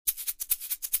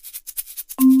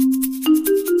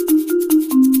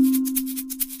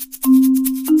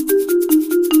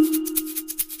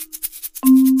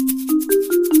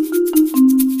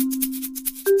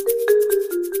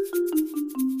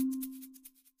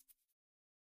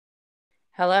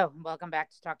Hello, and welcome back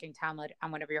to Talking Talmud.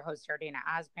 I'm one of your hosts, Yardina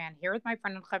Osman, here with my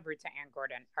friend and Chavruta Ann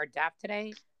Gordon. Our daf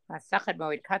today, Masachet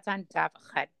Moed Katan, daf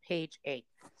chet, page 8.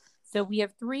 So we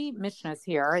have three Mishnahs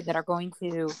here that are going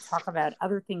to talk about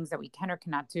other things that we can or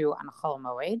cannot do on Chol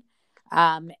Moed.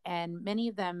 And many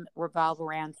of them revolve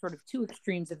around sort of two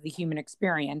extremes of the human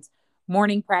experience,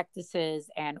 mourning practices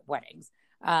and weddings.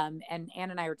 And Ann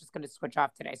and I are just going to switch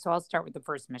off today. So I'll start with the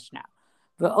first Mishnah.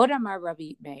 V'odamar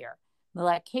Rabbi Meir. So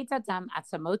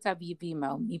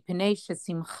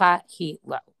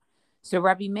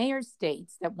Rabbi Meir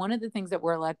states that one of the things that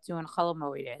we're allowed to do in Chol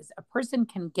Hamoed is a person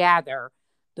can gather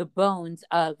the bones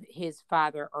of his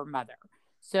father or mother.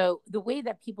 So the way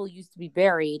that people used to be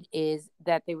buried is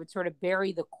that they would sort of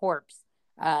bury the corpse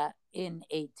in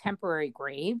a temporary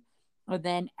grave. And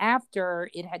then after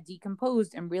it had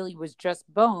decomposed and really was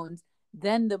just bones,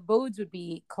 then the bones would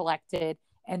be collected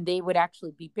and they would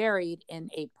actually be buried in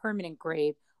a permanent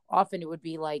grave. Often it would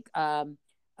be like a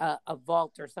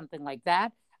vault or something like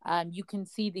that. You can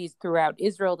see these throughout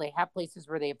Israel. They have places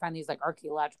where they find these like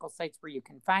archaeological sites where you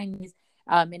can find these.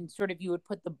 And sort of you would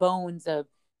put the bones of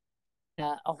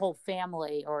a whole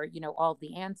family or, all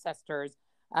the ancestors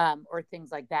or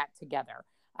things like that together.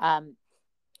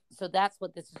 So that's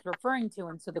what this is referring to.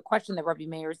 And so the question that Rabbi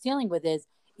Meir is dealing with is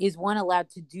one allowed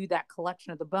to do that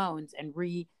collection of the bones and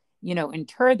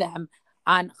inter them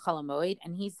on Chol Hamoed?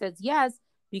 And he says yes,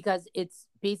 because it's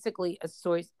basically a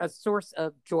source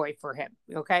of joy for him.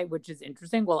 Okay, which is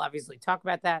interesting. We'll obviously talk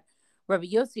about that. Rabbi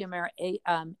Yossi Omer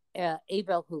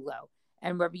Avel Hulo.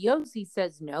 And Rabbi Yossi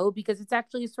says no, because it's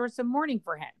actually a source of mourning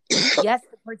for him. Yes,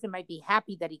 the person might be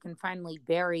happy that he can finally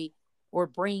bury or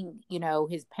bring,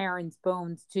 his parents'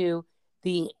 bones to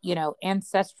the,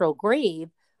 ancestral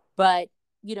grave, but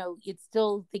it's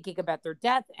still thinking about their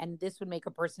death, and this would make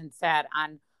a person sad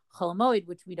on Chol Hamoed,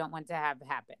 which we don't want to have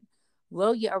happen.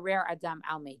 Lo yarer adam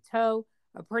al meito.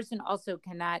 A person also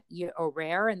cannot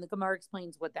yarer, and the Gemara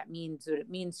explains what that means. So it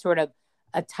means sort of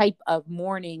a type of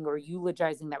mourning or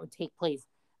eulogizing that would take place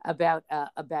about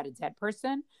a dead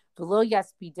person. V'lo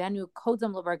yaspidenu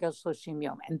kodem levargel shloshim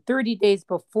yom, and 30 days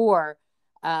before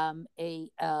one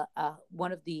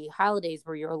of the holidays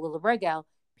where you're a little regel,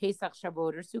 Pesach,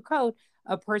 Shavuot, or Sukkot,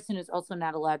 a person is also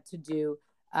not allowed to do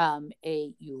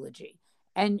a eulogy.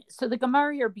 And so the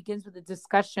Gemara here begins with a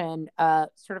discussion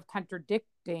sort of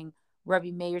contradicting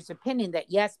Rabbi Meir's opinion that,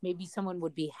 yes, maybe someone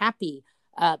would be happy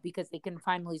because they can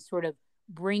finally sort of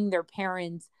bring their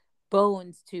parents'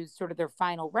 bones to sort of their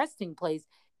final resting place.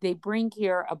 They bring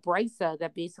here a brisa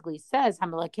that basically says,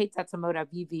 right?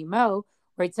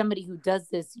 Somebody who does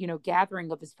this,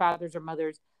 gathering of his father's or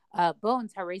mother's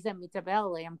bones,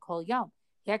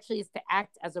 he actually is to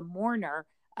act as a mourner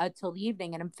till the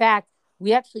evening. And in fact,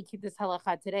 we actually keep this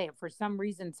halacha today. If for some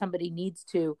reason somebody needs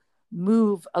to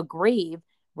move a grave,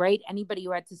 right? Anybody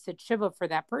who had to sit shiva for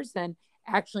that person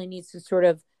actually needs to sort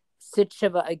of sit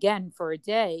shiva again for a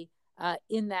day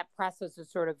in that process of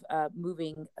sort of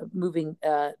moving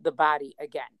the body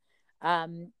again.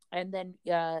 And then,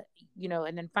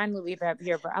 and then finally we have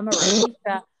here for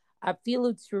Amarita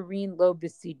Afilu Turin Lo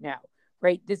Besidno,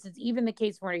 right? This is even the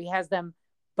case where he has them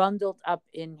bundled up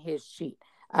in his sheet,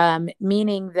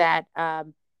 meaning that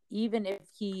even if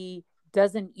he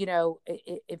doesn't,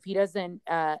 if he doesn't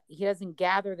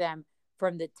gather them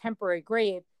from the temporary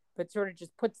grave, but sort of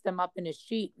just puts them up in his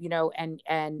sheet, and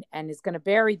is going to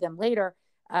bury them later.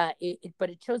 But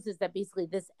it shows us that basically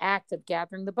this act of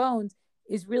gathering the bones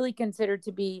is really considered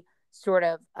to be sort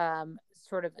of a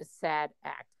sad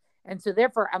act. And so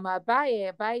therefore,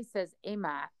 Abaye says,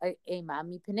 Ema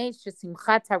mipenei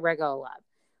shesimchat harega olav.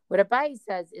 What Abaye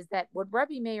says is that what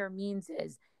Rabbi Meir means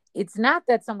is it's not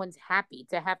that someone's happy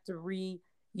to have to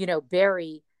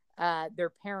bury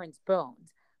their parents'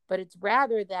 bones, but it's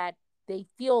rather that they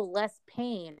feel less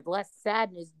pain, less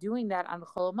sadness doing that on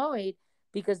Chol Hamoed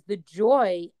because the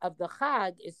joy of the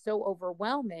Chag is so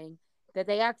overwhelming that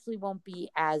they actually won't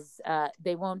be as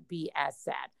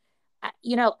sad. I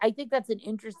think that's an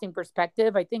interesting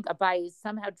perspective. I think Abaye is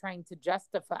somehow trying to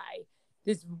justify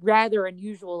this rather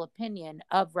unusual opinion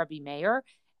of Rabbi Meir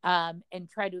and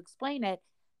try to explain it.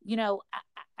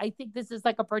 I think this is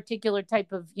like a particular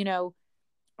type of,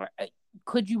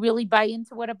 could you really buy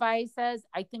into what Abaye says?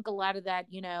 I think a lot of that,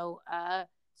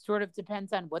 sort of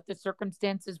depends on what the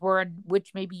circumstances were in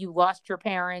which maybe you lost your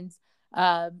parents.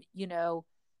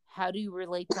 How do you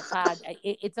relate to Chag?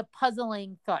 It's a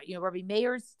puzzling thought. Rabbi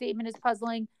Meir's statement is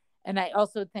puzzling. And I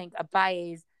also think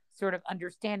Abaye's sort of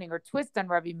understanding or twist on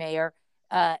Rabbi Meir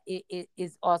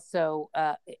is also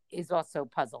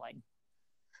puzzling.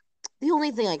 The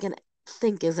only thing I can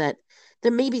think is that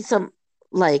there may be some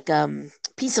like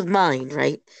peace of mind,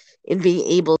 right? in being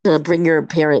able to bring your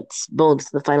parents' bones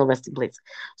to the final resting place.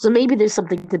 So maybe there's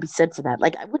something to be said for that.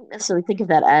 Like I wouldn't necessarily think of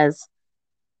that as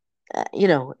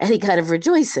any kind of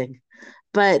rejoicing,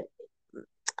 but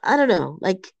I don't know.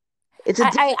 Like it's a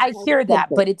different I kind of hear that,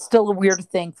 something. but it's still a weird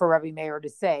thing for Rabbi Meir to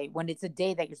say when it's a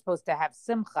day that you're supposed to have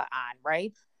simcha on,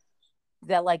 right?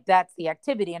 That like that's the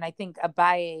activity. And I think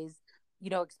Abaye's,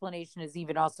 explanation is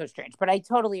even also strange. But I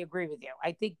totally agree with you.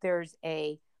 I think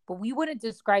but we wouldn't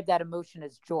describe that emotion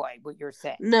as joy, what you're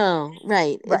saying. No,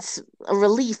 right. Right. It's a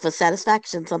relief, a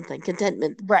satisfaction, something,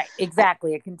 contentment. Right. I,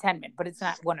 Exactly. A contentment, but it's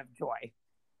not one of joy.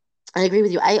 I agree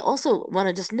with you. I also want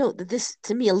to just note that this,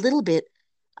 to me, a little bit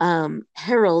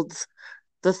heralds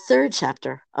the third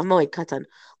chapter of Moed Katan,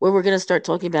 where we're going to start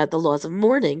talking about the laws of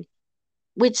mourning,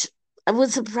 which I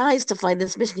was surprised to find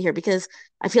this mission here because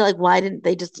I feel like why didn't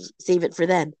they just save it for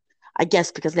then? I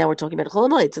guess because now we're talking about Chol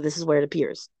Hamoed, so this is where it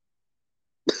appears.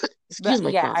 But Excuse my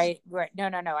yeah, cough.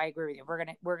 no, I agree with you.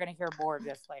 We're gonna hear more of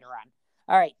this later on.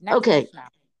 All right, next Okay, Mishnah.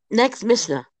 next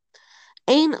Mishnah.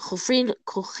 Ein chofrin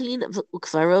kochin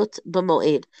ukvarot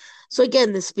b'moed. So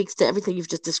again, this speaks to everything you've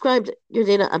just described,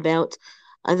 Yordana, about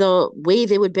the way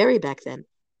they would bury back then.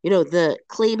 The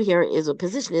claim here is a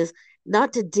position is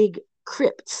not to dig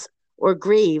crypts or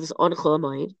graves on Chol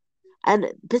Hamoed.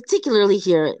 And particularly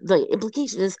here, the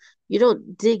implication is you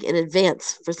don't dig in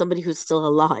advance for somebody who's still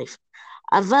alive.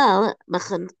 Aval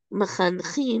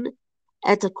machanchin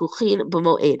et kuchin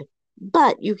b'moed.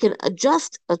 But you can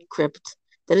adjust a crypt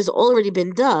that has already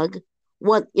been dug.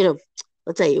 Let's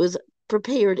say it was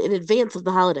prepared in advance of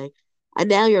the holiday, and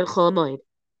now you're in Chol Hamoed,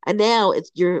 and now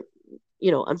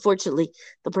unfortunately,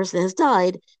 the person has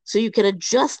died, so you can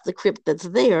adjust the crypt that's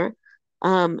there,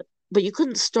 but you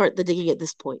couldn't start the digging at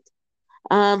this point.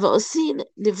 But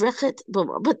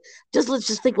just let's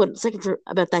just think 1 second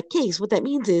about that case. What that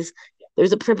means is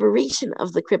there's a preparation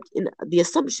of the crypt in the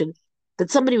assumption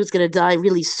that somebody was going to die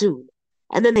really soon.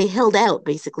 And then they held out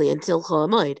basically until Chol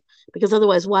Hamoed, because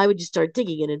otherwise, why would you start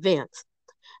digging in advance?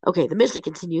 Okay, the Mishnah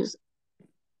continues.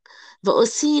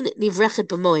 Va'osin nivrechet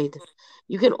b'moed.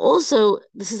 You can also,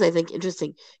 this is I think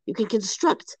interesting. You can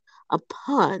construct a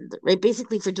pond, right?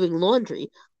 Basically for doing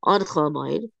laundry on Chol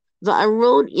Hamoed.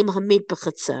 Va'aron im hamit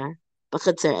b'chatzer,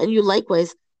 and you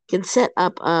likewise can set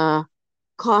up a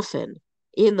coffin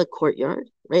in the courtyard,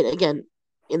 right? Again,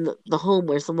 in the home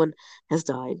where someone has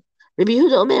died. Rabbi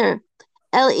Yehuda Omer,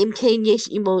 El im kein yesh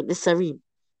imo nisarim.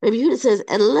 Rabbi Yehuda says,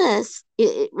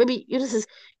 Rabbi Yehuda says,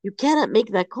 you cannot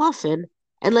make that coffin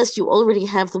unless you already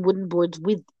have the wooden boards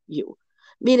with you,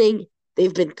 meaning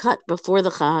they've been cut before the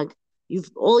Chag.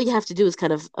 All you have to do is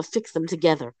kind of affix them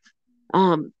together,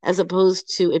 as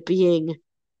opposed to it being,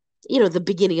 the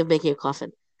beginning of making a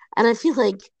coffin. And I feel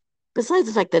like, besides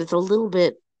the fact that it's a little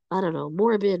bit, I don't know,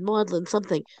 morbid, maudlin,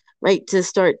 something, right, to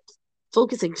start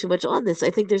focusing too much on this, I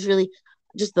think there's really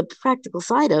just the practical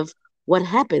side of what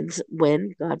happens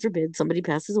when, God forbid, somebody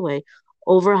passes away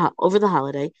over the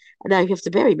holiday, and now you have to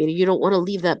bury. Meaning, you don't want to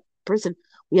leave that person.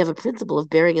 We have a principle of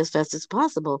burying as fast as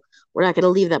possible. We're not going to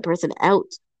leave that person out,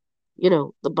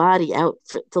 the body out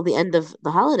till the end of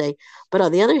the holiday. But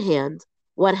on the other hand,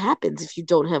 what happens if you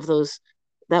don't have those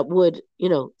that wood,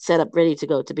 set up ready to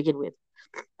go to begin with?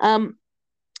 Um,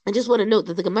 I just want to note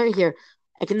that the Gemara here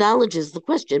acknowledges the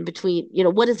question between,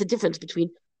 what is the difference between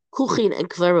kuchin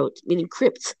and kvarot, meaning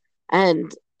crypts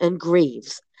and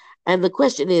graves. And the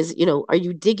question is, are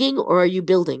you digging or are you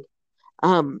building?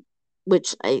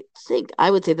 Which I think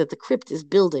I would say that the crypt is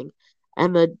building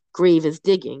and the grave is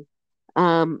digging.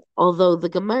 Although the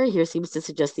Gemara here seems to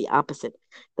suggest the opposite,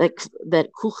 that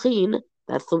kuchin,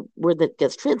 that's the word that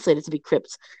gets translated to be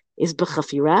crypts, is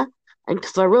bechafira, and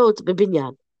kvarot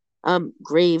bebinyan.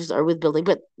 Graves are with building,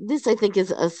 but this I think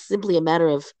is simply a matter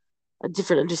of a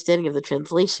different understanding of the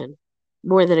translation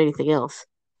more than anything else.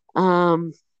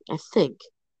 I think.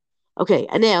 Okay,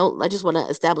 and now I just want to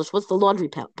establish what's the laundry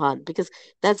pond because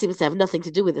that seems to have nothing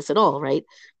to do with this at all, right?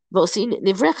 Vosin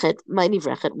nivrechet, my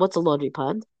nivrechet. What's a laundry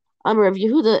pond? Amar Rav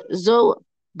Yehuda zo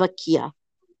bakia.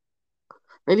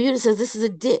 Rav Yehuda says this is a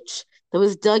ditch that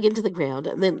was dug into the ground,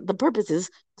 and then the purpose is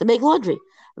to make laundry.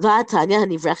 Va'atanya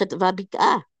nivrechet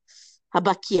va'bika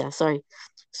habakia. Sorry.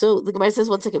 So the Gemara says,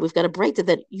 1 second, we've got a breita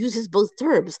that uses both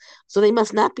terms, so they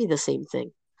must not be the same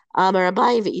thing. Amar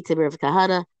Abai ve'ite Rav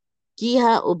Kahana.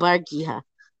 Giha Ubar Giha.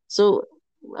 So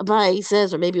Abai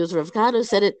says, or maybe it was Rav Kahana who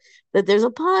said it, that there's a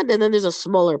pond and then there's a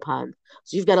smaller pond.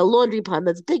 So you've got a laundry pond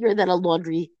that's bigger than a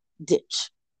laundry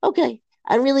ditch. Okay.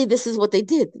 And really this is what they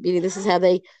did, meaning this is how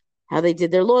they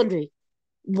did their laundry.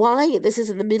 Why this is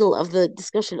in the middle of the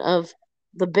discussion of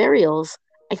the burials,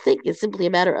 I think it's simply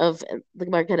a matter of the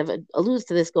Gemara kind of alludes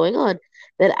to this going on,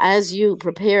 that as you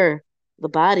prepare the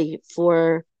body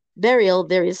for burial,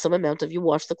 there is some amount of you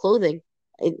wash the clothing,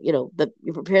 and, that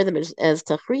you prepare them as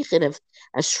tachrichin,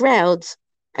 as shrouds,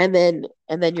 and then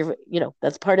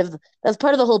that's part of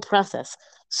the whole process.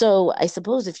 So I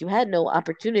suppose if you had no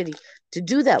opportunity to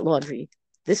do that laundry,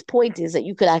 this point is that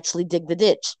you could actually dig the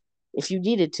ditch if you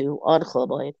needed to on Chol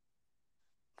Hamoed.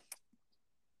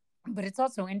 But it's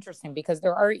also interesting because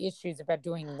there are issues about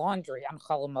doing laundry on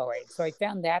Chol Hamoed. So I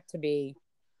found that to be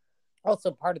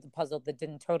also part of the puzzle that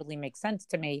didn't totally make sense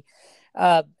to me.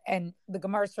 And the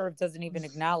Gemara sort of doesn't even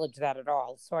acknowledge that at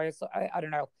all. So I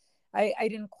don't know. I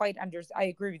didn't quite understand. I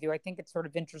agree with you. I think it's sort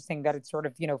of interesting that it sort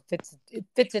of,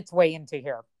 fits its way into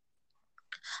here.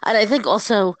 And I think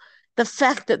also the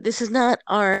fact that this is not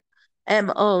our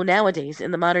MO nowadays in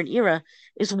the modern era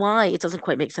is why it doesn't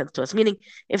quite make sense to us. Meaning,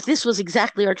 if this was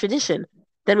exactly our tradition,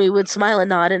 then we would smile and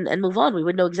nod and move on. We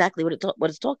would know exactly what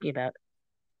it's talking about.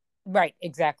 Right,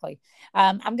 exactly.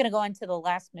 I'm going to go on to the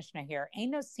last Mishnah here.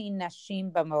 Eino sin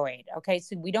nashim b'moed. Okay,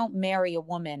 so we don't marry a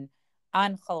woman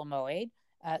on Chol Hamoed.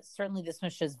 Certainly, this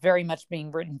Mishnah is very much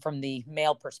being written from the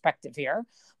male perspective here.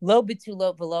 Lo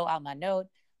betulo v'lo almanot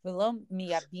v'lo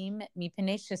miyabim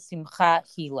mipnei shesimcha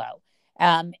hilo.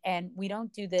 And we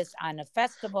don't do this on a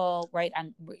festival, right?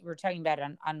 We're talking about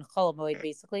on Chol Hamoed,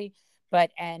 basically,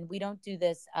 and we don't do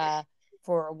this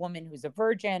for a woman who's a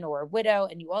virgin or a widow,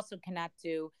 and you also cannot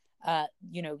do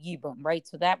Yibum, right?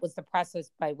 So that was the process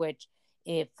by which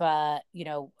if, a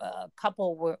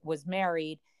couple was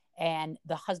married and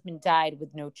the husband died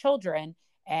with no children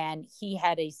and he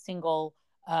had a single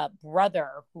brother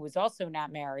who was also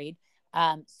not married.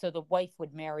 So the wife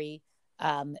would marry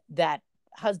that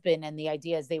husband. And the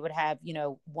idea is they would have,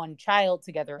 one child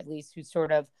together, at least, who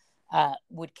sort of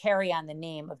would carry on the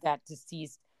name of that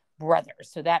deceased brother.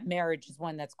 So that marriage is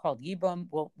one that's called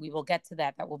Yibum. We will get to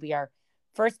that. That will be our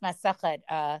first Masachet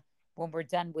when we're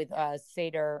done with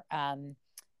Seder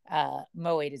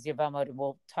Moed is Yavamot, and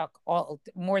we'll talk all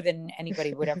more than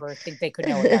anybody would ever think they could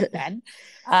know about then.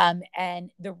 And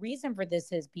the reason for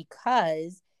this is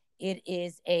because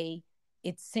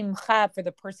it's simcha for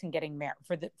the person getting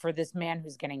married, for this man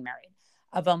who's getting married.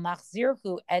 Aval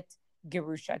machzirhu et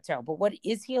gerushato. But what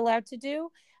is he allowed to do?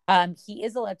 He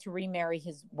is allowed to remarry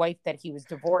his wife that he was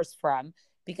divorced from,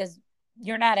 because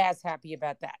you're not as happy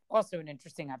about that. Also an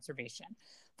interesting observation.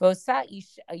 A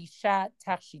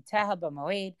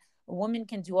woman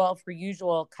can do all of her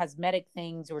usual cosmetic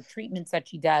things or treatments that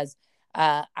she does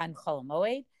on Chol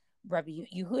Hamoed. Rabbi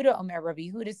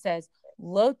Yehuda says,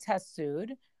 lo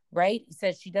tasud, right? He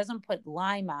says she doesn't put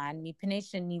lime on,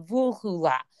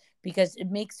 because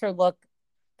it makes her look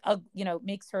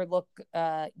yucky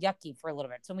for a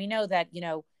little bit. So we know that,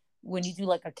 when you do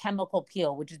like a chemical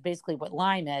peel, which is basically what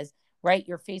lime is, right?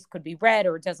 Your face could be red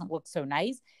or it doesn't look so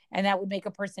nice. And that would make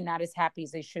a person not as happy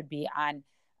as they should be on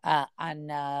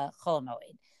Chol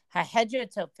Hamoed. Hahedja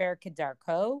tofer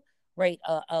kedarko, right?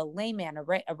 A layman, a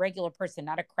regular person,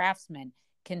 not a craftsman,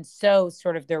 can sew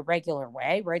sort of their regular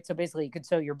way, right? So basically you could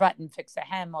sew your button, fix a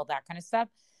hem, all that kind of stuff.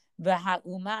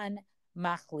 V'ha'uman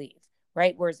machliv,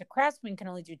 right? Whereas a craftsman can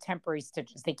only do temporary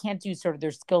stitches. They can't do sort of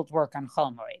their skilled work on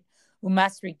Chol Hamoed.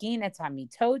 Umasrigin et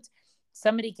hamitot.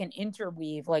 Somebody can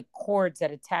interweave like cords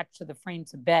that attach to the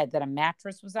frames of bed that a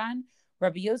mattress was on.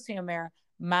 Rabbi Yossi Omer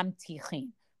mamtichin.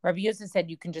 Rabbi Yossi said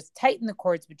you can just tighten the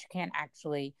cords, but you can't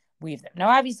actually weave them. Now,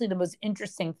 obviously, the most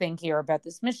interesting thing here about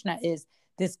this Mishnah is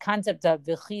this concept of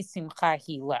v'chi simcha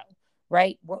hilo,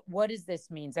 right? What does this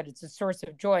mean? That it's a source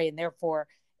of joy, and therefore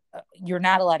you're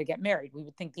not allowed to get married. We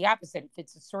would think the opposite. If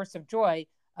it's a source of joy,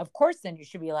 of course, then you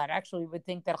should be allowed. Actually, we would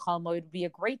think that Chol Hamoed would be a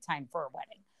great time for a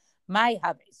wedding. My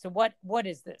habe. So what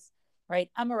is this? Right?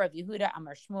 Amar Rav Yehuda,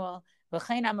 Amar Shmuel,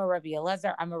 V'chein Amar Rav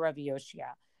Elazar, Amar Rav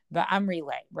Yoshia, V'amri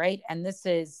Le, right? And this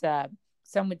is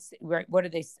some would say, right, what do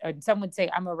they? Some would say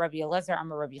Amar Rav Elazar,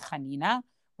 Amar Rav Chanina,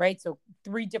 right? So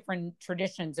three different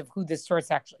traditions of who this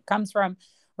source actually comes from,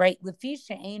 right? Lefi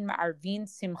she'ein ma'arvin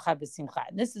simcha b'simcha.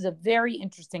 And this is a very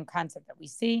interesting concept that we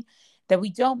see, that we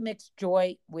don't mix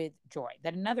joy with joy.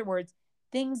 That, in other words,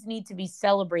 things need to be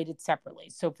celebrated separately.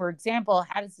 So, for example,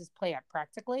 how does this play out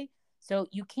practically? So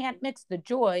you can't mix the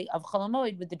joy of Chol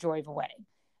Hamoed with the joy of a wedding.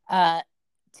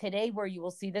 Today, where you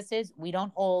will see this is, we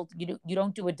don't you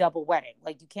don't do a double wedding.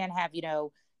 Like, you can't have,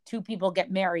 two people get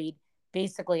married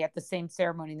basically at the same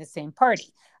ceremony in the same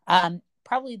party.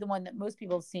 Probably the one that most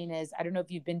people have seen is, I don't know if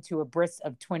you've been to a bris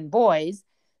of twin boys.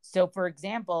 So, for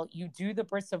example, you do the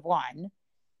bris of one,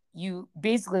 you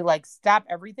basically like stop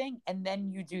everything, and then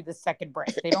you do the second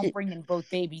bris. They don't bring in both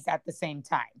babies at the same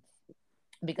time,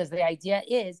 because the idea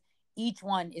is each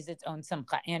one is its own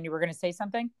simcha. And you were going to say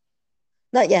something?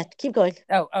 Not yet. Keep going.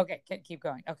 Oh, okay. Keep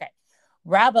going. Okay.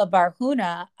 Rabba Bar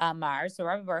Huna Amar. So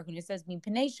Rabba Bar Huna says, "Min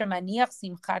pnei shemaniach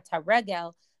simchat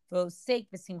haregel v'osek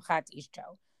v'simchat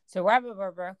ishto." So Rabba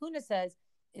Bar Huna says,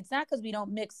 it's not because we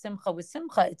don't mix simcha with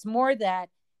simcha. It's more that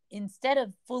instead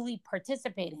of fully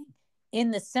participating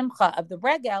in the simcha of the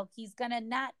regel, he's going to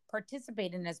not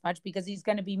participate in as much because he's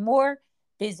going to be more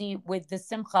busy with the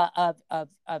simcha of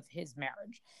his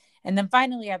marriage. And then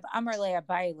finally, we have Amar le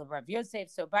Abai le Rav Yosef.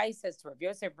 So Abai says to Rav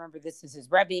Yosef, remember this is his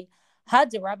Rebbe, Ha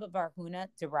de Rabba Bar Huna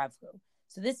de Ravhu.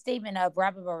 So this statement of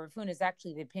Rabba Bar Huna is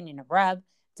actually the opinion of Rav.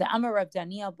 To Amar Rav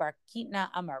Daniel Bar Kitna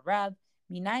Amar Rav,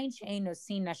 Minayin she'ein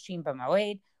nosin nashim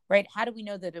b'moed. Right? How do we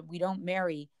know that we don't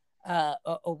marry a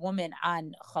woman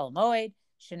on Chol Moed?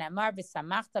 Shenamar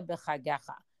v'samachta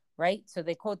b'chagecha. Right? So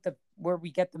they quote where we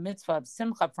get the mitzvah of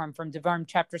simcha from Devarim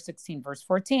chapter 16, verse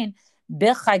 14,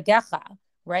 b'chagecha.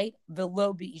 Right?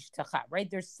 V'lo b'ishtecha.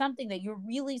 Right? There's something that you're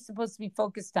really supposed to be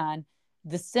focused on,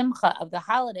 the simcha of the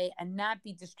holiday, and not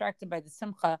be distracted by the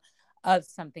simcha of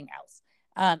something else.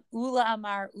 Ula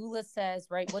Amar, Ula says,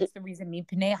 right, what's the reason?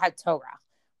 Mipnei HaTorah,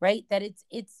 right? That it's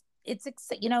it's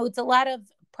a lot of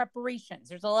preparations.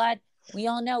 There's a lot, we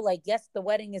all know, like, yes, the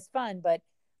wedding is fun, but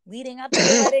leading up to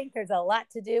the wedding, there's a lot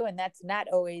to do, and that's not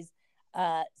always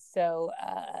not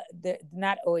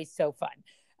always so fun.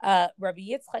 Rabbi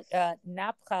Yitzchak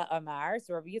Napcha Amar,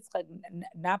 so Rabbi Yitzchak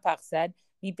Napach said,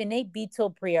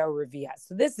 Bitul Priya Revia.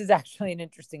 So this is actually an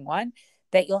interesting one,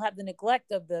 that you'll have the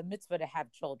neglect of the mitzvah to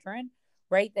have children,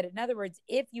 right? That in other words,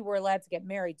 if you were allowed to get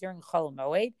married during Chol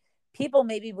Moed, people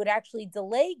maybe would actually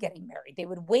delay getting married. They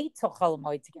would wait till Chol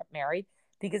Moed to get married,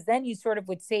 because then you sort of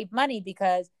would save money,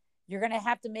 because you're going to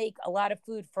have to make a lot of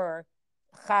food for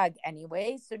Chag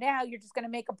anyway. So now you're just going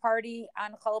to make a party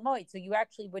on Chol Moed. So you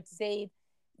actually would save,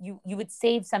 you would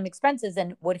save some expenses.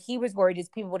 And what he was worried is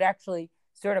people would actually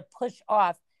sort of push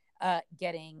off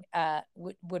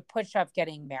would push off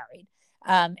getting married.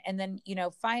 And then,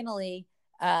 finally,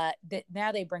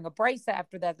 now they bring a brisa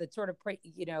after that sort of,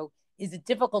 is a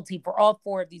difficulty for all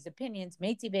four of these opinions.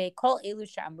 Meitive kol elu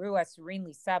she'amru asurin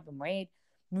lisa b'moed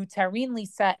mutarin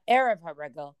lisa erev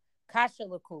haregel kasha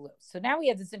lekulu. So now we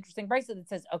have this interesting brisa that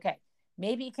says, okay,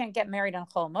 maybe you can't get married on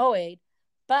Chol Moed,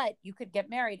 but you could get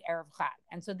married erev Chag.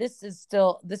 And so this is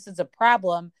a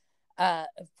problem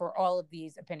for all of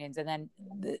these opinions. And then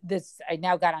I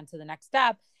now got onto the next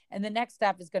step, and the next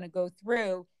step is going to go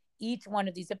through each one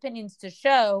of these opinions to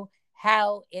show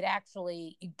how it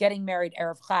actually, getting married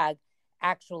erev Chag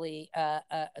actually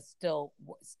still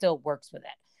works with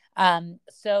it.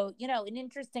 So, an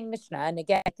interesting Mishnah. And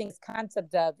again, I think this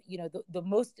concept of, the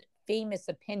most famous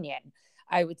opinion,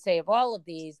 I would say, of all of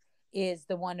these is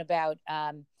the one about,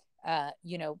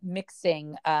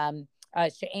 mixing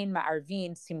she'ein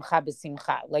ma'arvin simcha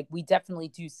b'simcha. Like, we definitely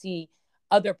do see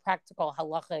other practical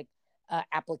halachic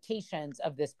applications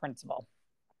of this principle.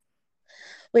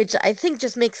 Which I think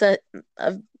just makes a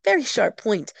very sharp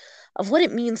point of what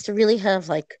it means to really have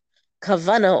like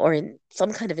kavana, or in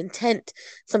some kind of intent,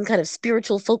 some kind of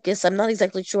spiritual focus. I'm not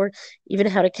exactly sure even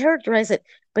how to characterize it,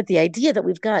 but the idea that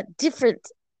we've got different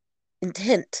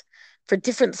intent for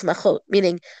different simchot,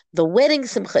 meaning the wedding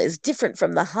simcha is different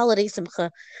from the holiday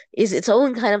simcha, is its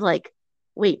own kind of like,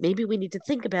 wait, maybe we need to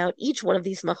think about each one of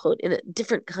these simchot in a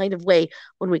different kind of way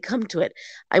when we come to it.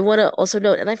 I want to also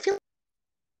note, and I feel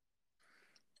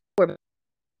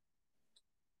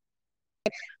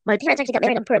my parents actually got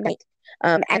married on Purim night.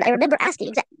 And I remember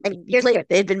asking, years later,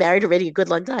 they had been married already a good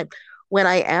long time, when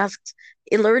I asked,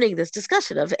 in learning this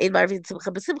discussion of Ein Marvin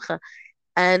Simcha B'Simcha,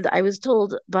 and I was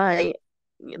told by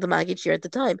the Maggid Shir at the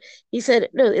time, he said,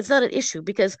 no, it's not an issue,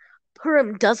 because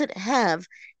Purim doesn't have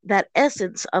that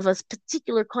essence of a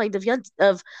particular kind of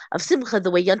Simcha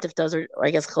the way Yontif does, or I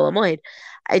guess Chol Hamoed.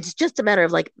 It's just a matter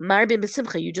of like Marbin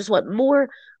B'Simcha. You just want more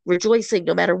rejoicing,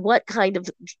 no matter what kind of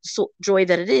joy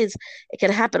that it is. It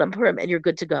can happen on Purim, and you're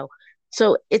good to go.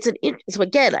 So so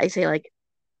again, I say, like,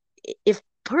 if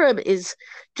Purim is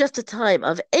just a time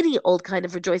of any old kind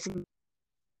of rejoicing,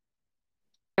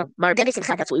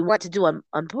 that's what we want to do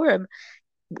on Purim,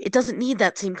 it doesn't need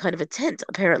that same kind of intent,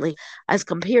 apparently, as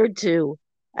compared to,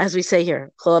 as we say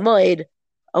here, Chol Hamoed,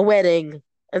 a wedding,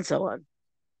 and so on.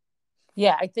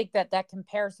 Yeah, I think that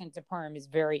comparison to Purim is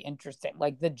very interesting.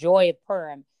 Like, the joy of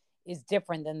Purim is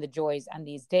different than the joys on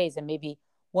these days, and maybe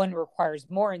one requires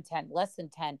more intent, less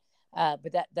intent.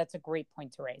 But that's a great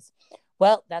point to raise.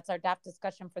 Well, that's our DAF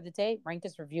discussion for the day. Rank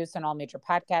us, reviews on all major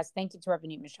podcasts. Thank you to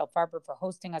Rabbanit Michelle Farber for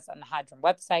hosting us on the Hadran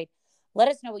website. Let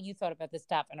us know what you thought about this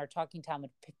DAF on our Talking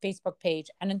Talmud Facebook page.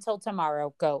 And until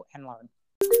tomorrow, go and learn.